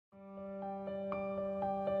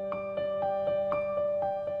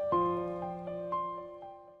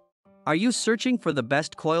Are you searching for the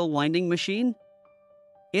best coil winding machine?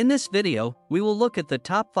 In this video, we will look at the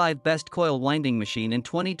top 5 best coil winding machine in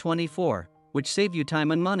 2024, which save you time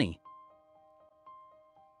and money.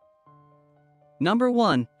 Number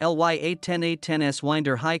 1, LY810-810S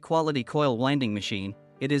Winder High Quality Coil Winding Machine.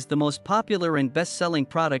 It is the most popular and best-selling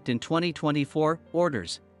product in 2024.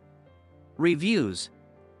 Orders, reviews,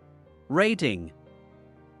 rating,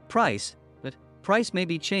 price, but price may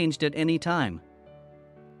be changed at any time.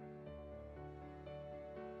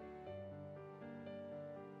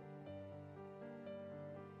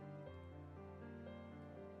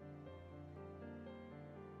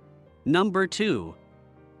 Number 2.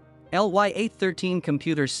 LY813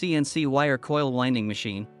 Computer CNC Wire Coil Winding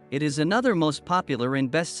Machine. It is another most popular and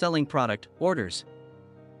best-selling product. Orders,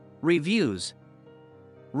 reviews,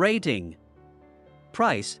 rating,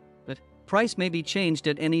 price, but price may be changed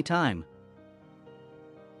at any time.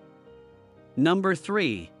 Number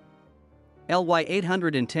 3.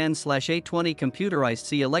 LY810/820 Computerized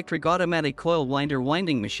C Electric Automatic Coil Winder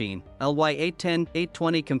Winding Machine.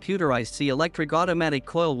 LY810-820 Computerized C Electric Automatic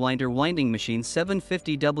Coil Winder Winding Machine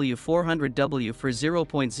 750W 400W for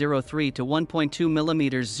 0.03 to 1.2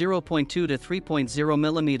 mm, 0.2 to 3.0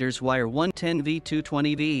 mm wire 110V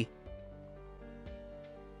 220V.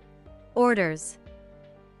 Orders,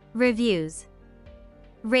 reviews,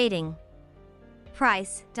 rating,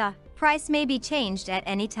 price. Price may be changed at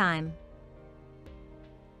any time.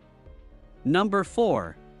 Number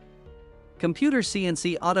 4. Computer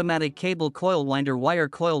CNC Automatic Cable Coil Winder Wire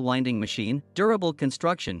Coil Winding Machine. Durable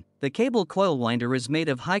construction. The cable coil winder is made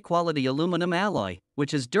of high-quality aluminum alloy,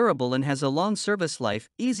 which is durable and has a long service life.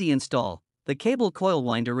 Easy install. The cable coil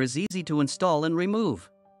winder is easy to install and remove.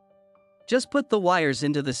 Just put the wires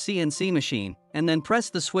into the CNC machine, and then press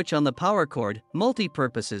the switch on the power cord.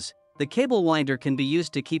 Multi-purposes. The cable winder can be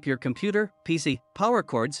used to keep your computer, PC, power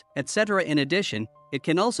cords, etc. In addition, it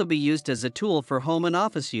can also be used as a tool for home and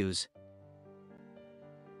office use.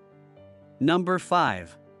 Number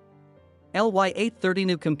 5. LY830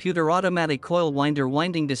 New Computer Automatic Coil Winder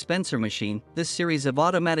Winding Dispenser Machine. This series of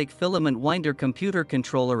automatic filament winder computer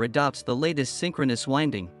controller adopts the latest synchronous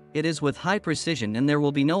winding. It is with high precision and there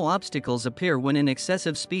will be no obstacles appear when in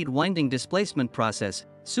excessive speed winding displacement process.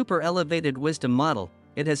 Super elevated wisdom model.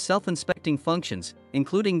 It has self-inspecting functions,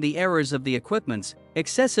 including the errors of the equipments,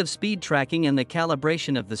 excessive speed tracking and the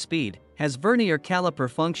calibration of the speed, has vernier caliper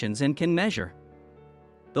functions and can measure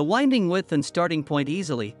the winding width and starting point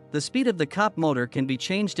easily. The speed of the cop motor can be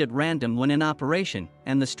changed at random when in operation,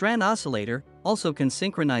 and the Strand oscillator also can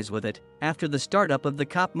synchronize with it after the startup of the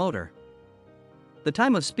cop motor. The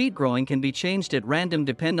time of speed growing can be changed at random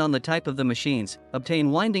depend on the type of the machines,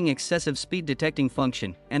 obtain winding excessive speed detecting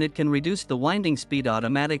function, and it can reduce the winding speed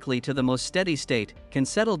automatically to the most steady state, can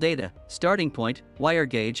settle data, starting point, wire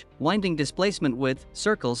gauge, winding displacement width,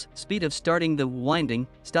 circles, speed of starting the winding,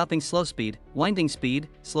 stopping slow speed,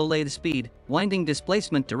 slow lathe speed, winding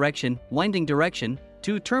displacement direction, winding direction,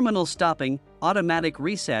 to terminal stopping, automatic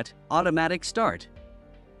reset, automatic start.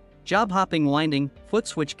 Job hopping winding, foot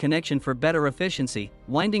switch connection for better efficiency.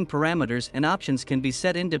 Winding parameters and options can be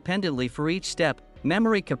set independently for each step.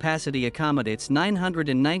 Memory capacity accommodates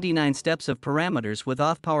 999 steps of parameters with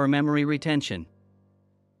off-power memory retention.